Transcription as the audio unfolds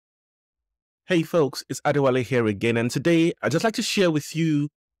Hey folks, it's Adewale here again, and today I'd just like to share with you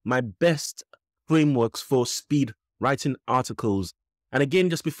my best frameworks for speed writing articles. And again,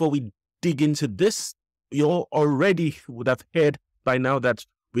 just before we dig into this, you already would have heard by now that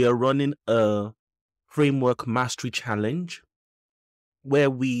we are running a framework mastery challenge where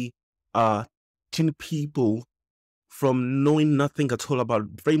we are teaching people from knowing nothing at all about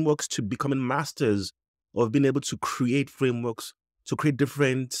frameworks to becoming masters of being able to create frameworks, to create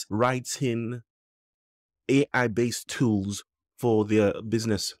different writing AI-based tools for their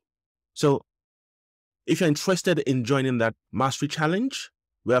business. So if you're interested in joining that mastery challenge,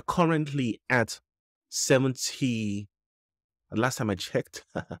 we are currently at 70, last time I checked,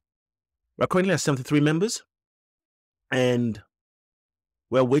 we're currently at 73 members, and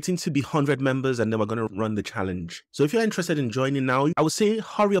we're waiting to be 100 members, and then we're going to run the challenge. So if you're interested in joining now, I would say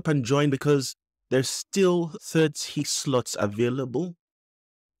hurry up and join, because there's still 30 slots available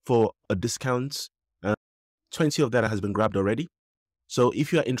for a discount. 20 of that has been grabbed already. So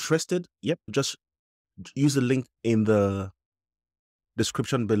if you're interested, just use the link in the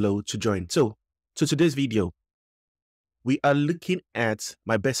description below to join. So today's video, we are looking at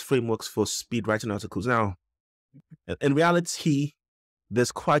my best frameworks for speed writing articles. Now, in reality,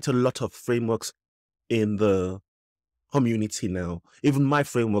 there's quite a lot of frameworks in the community now. Even my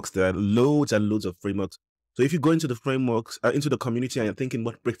frameworks, there are loads and loads of frameworks. So if you go into the frameworks, into the community, and you're thinking,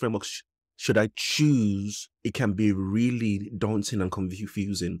 what frameworks should I choose? It can be really daunting and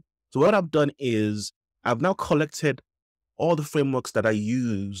confusing. So what I've done is I've now collected all the frameworks that I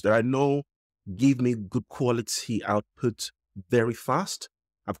use that I know give me good quality output very fast.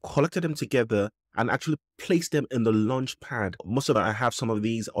 I've collected them together and actually placed them in the Launchpad. Most of them, I have some of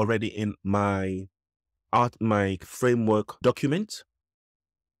these already in my framework document,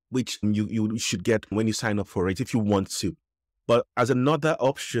 which you should get when you sign up for it if you want to. But as another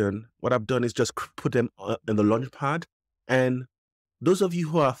option, what I've done is just put them in the Launchpad. And those of you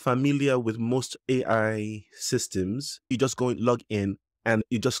who are familiar with most AI systems, you just go and log in, and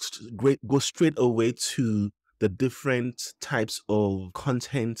you just go straight away to the different types of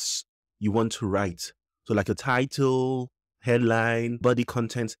contents you want to write. So like a title, headline, body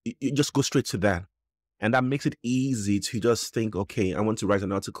content, you just go straight to that. And that makes it easy to just think, okay, I want to write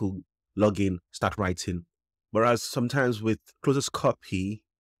an article, log in, start writing. Whereas sometimes with ClosersCopy,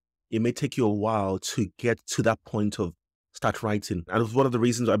 it may take you a while to get to that point of start writing. And it's one of the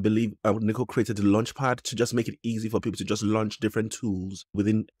reasons I believe Nico created the Launchpad, to just make it easy for people to just launch different tools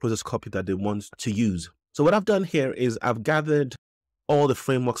within ClosersCopy that they want to use. So what I've done here is I've gathered all the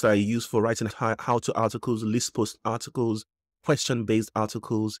frameworks that I use for writing how-to articles, list post articles, question-based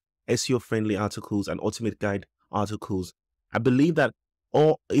articles, SEO-friendly articles, and ultimate guide articles. I believe that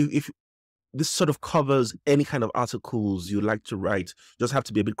if this sort of covers any kind of articles you like to write, you just have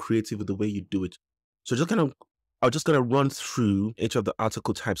to be a bit creative with the way you do it. So I'm just going to run through each of the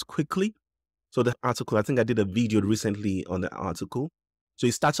article types quickly. So the article, I think I did a video recently on the article. So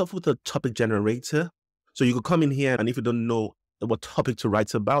it starts off with a topic generator. So you could come in here, and if you don't know what topic to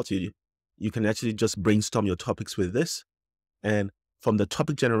write about, you can actually just brainstorm your topics with this. And from the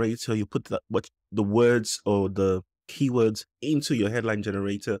topic generator, you put the words or the keywords into your headline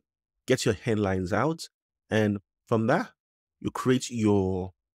generator, get your headlines out, and from that, you create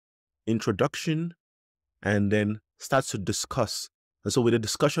your introduction and then start to discuss. And so with the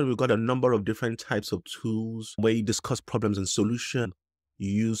discussion, we've got a number of different types of tools where you discuss problems and solutions.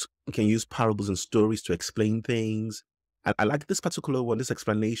 You can use parables and stories to explain things. And I like this particular one, this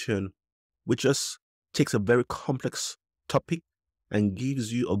explanation, which just takes a very complex topic and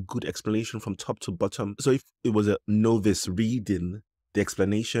gives you a good explanation from top to bottom. So if it was a novice reading the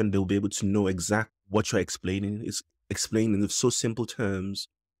explanation, they'll be able to know exactly what you're explaining. It's explained in so simple terms,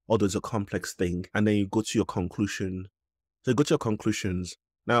 although it's a complex thing. And then you go to your conclusion. So you go to your conclusions.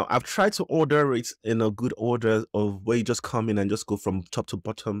 Now, I've tried to order it in a good order of where you just come in and just go from top to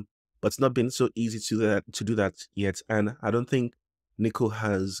bottom, but it's not been so easy to do that yet. And I don't think Nico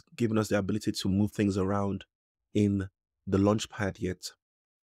has given us the ability to move things around in the Launchpad yet.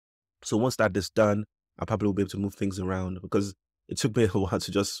 So once that is done, I probably will be able to move things around, because it took me a while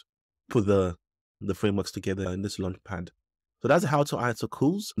to just put the frameworks together in this Launchpad. So that's how-to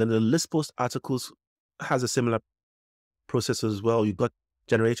articles. Then the list post articles has a similar process as well. You've got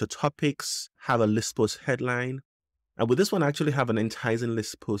generate your topics, have a list post headline. And with this one, I actually have an enticing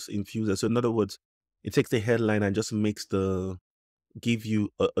list post infuser. So in other words, it takes the headline and just give you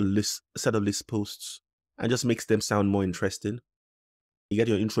a set of list posts and just makes them sound more interesting. You get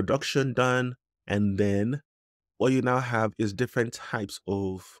your introduction done, and then what you now have is different types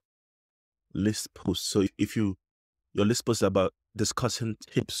of list posts. So if you Your list posts about discussing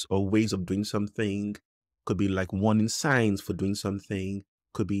tips or ways of doing something. Could be like warning signs for doing something.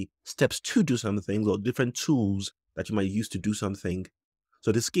 Could be steps to do something, or different tools that you might use to do something.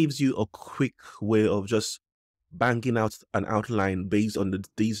 So this gives you a quick way of just banging out an outline based on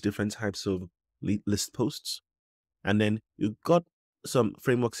these different types of list posts. And then you've got some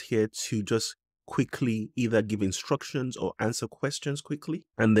frameworks here to just quickly either give instructions or answer questions quickly,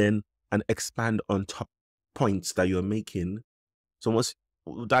 and expand on top points that you're making. So once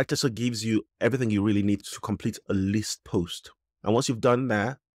that just gives you everything you really need to complete a list post. And once you've done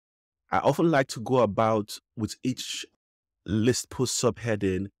that, I often like to go about with each list post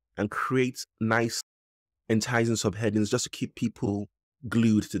subheading and create nice enticing subheadings just to keep people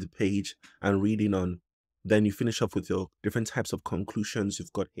glued to the page and reading on. Then you finish off with your different types of conclusions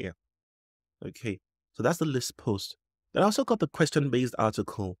you've got here. Okay, so that's the list post. Then I also got the question-based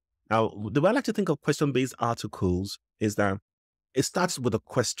article. Now, the way I like to think of question-based articles is that it starts with a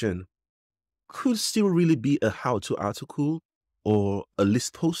question. Could still really be a how-to article or a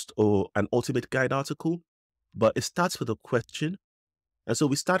list post or an ultimate guide article, but it starts with a question. And so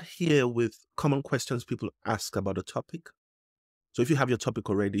we start here with common questions people ask about a topic. So if you have your topic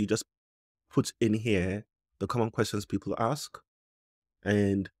already, you just put in here the common questions people ask.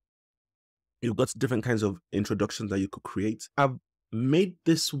 And you've got different kinds of introductions that you could create. I've made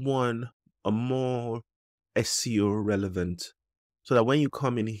this one a more SEO relevant, so that when you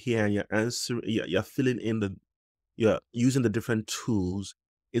come in here and you're filling in you're using the different tools,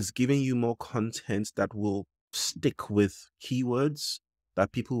 it's giving you more content that will stick with keywords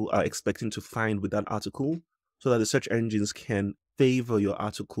that people are expecting to find with that article, so that the search engines can favor your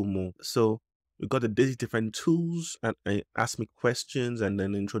article more. So we've got these different tools and ask me questions and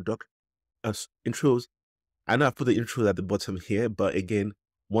then intros. I know I put the intro at the bottom here, but again,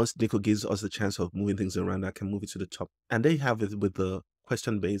 once Nico gives us the chance of moving things around, I can move it to the top. And there you have it with the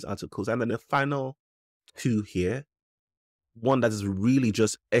question-based articles. And then the final two here, one that is really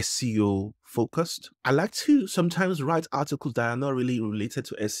just SEO focused. I like to sometimes write articles that are not really related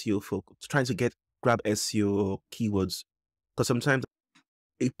to SEO focus, trying to grab SEO keywords, because sometimes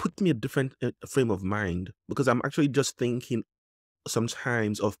it puts me a different frame of mind, because I'm actually just thinking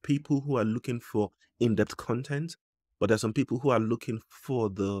sometimes of people who are looking for in-depth content, but there's some people who are looking for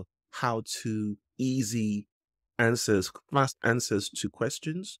the how-to easy answers, fast answers to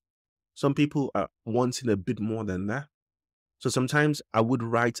questions. Some people are wanting a bit more than that. So sometimes I would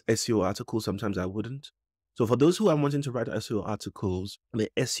write SEO articles, sometimes I wouldn't. So for those who are wanting to write SEO articles, the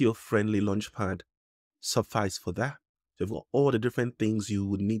SEO friendly Launchpad suffice for that. So you've got all the different things you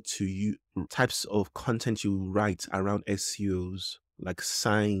would need to use, types of content you write around SEOs, like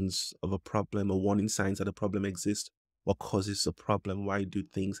signs of a problem or warning signs that a problem exists, what causes a problem, why do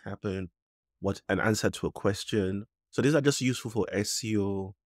things happen, what an answer to a question. So these are just useful for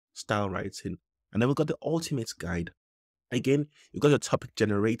SEO style writing. And then we've got the ultimate guide. Again, you've got your topic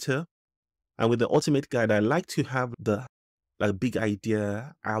generator. And with the ultimate guide, I like to have the big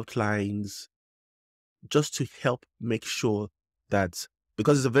idea outlines, just to help make sure that,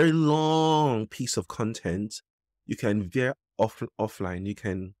 because it's a very long piece of content, you can veer offline, you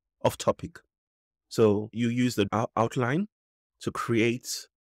can off topic. So you use the outline to create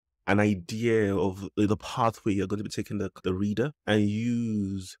an idea of the pathway you're going to be taking the reader, and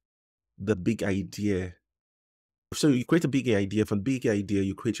use the big idea. So you create a big idea. From big idea,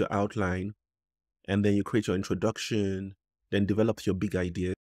 you create your outline, and then you create your introduction, then develop your big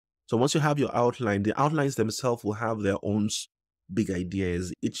idea. So once you have your outline, the outlines themselves will have their own big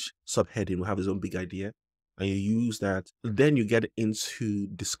ideas. Each subheading will have its own big idea, and you use that. Then you get into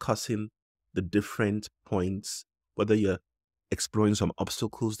discussing the different points, whether you're exploring some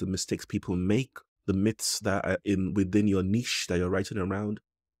obstacles, the mistakes people make, the myths that are within your niche that you're writing around,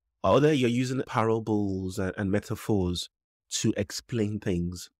 or whether you're using parables and metaphors to explain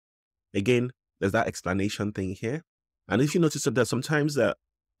things. Again, there's that explanation thing here. And if you notice that sometimes that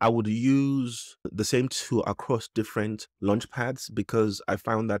I would use the same tool across different launchpads, because I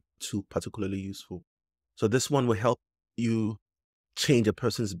found that tool particularly useful. So this one will help you change a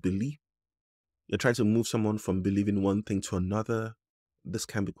person's belief. You're trying to move someone from believing one thing to another. This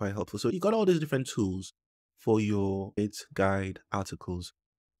can be quite helpful. So you got all these different tools for your guide articles.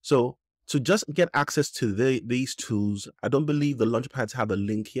 So to just get access to these tools, I don't believe the launchpads have a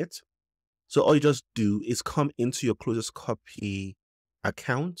link yet. So all you just do is come into your ClosersCopy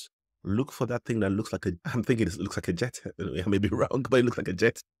account, look for that thing that looks like I'm thinking it looks like a jet. I may be wrong, but it looks like a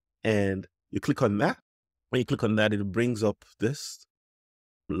jet. And you click on that. When you click on that, it brings up this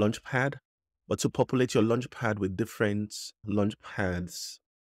launchpad. But to populate your launchpad with different launchpads,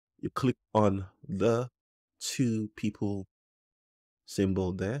 you click on the two people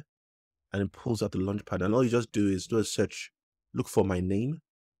symbol there, and it pulls out the launchpad. And all you just do is do a search, look for my name.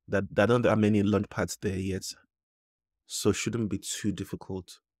 There don't have many launchpads there yet, so it shouldn't be too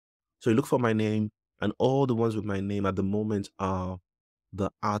difficult. So you look for my name, and all the ones with my name at the moment are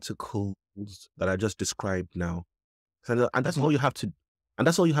the articles that I just described now. And that's all you have to, and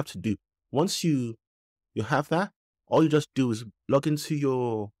that's all you have to do. Once you have that, all you just do is log into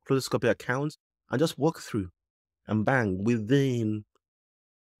your ClosersCopy account and just walk through, and bang,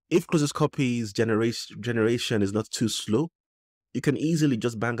 if ClosersCopy's generation is not too slow, you can easily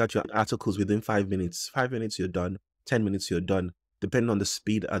just bang out your articles within 5 minutes. 5 minutes, you're done. 10 minutes, you're done, depending on the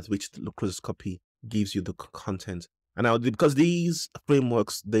speed at which the ClosersCopy gives you the content. And now, because these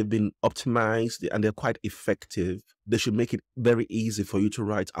frameworks, they've been optimized and they're quite effective, they should make it very easy for you to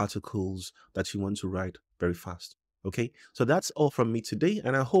write articles that you want to write very fast. Okay, so that's all from me today,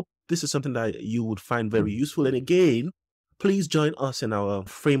 and I hope this is something that you would find very useful. And again, please join us in our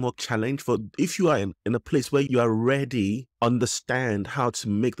framework challenge. For if you are in a place where you are ready, understand how to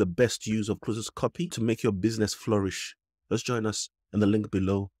make the best use of ClosersCopy to make your business flourish, just join us in the link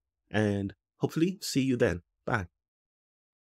below, and hopefully see you then. Bye.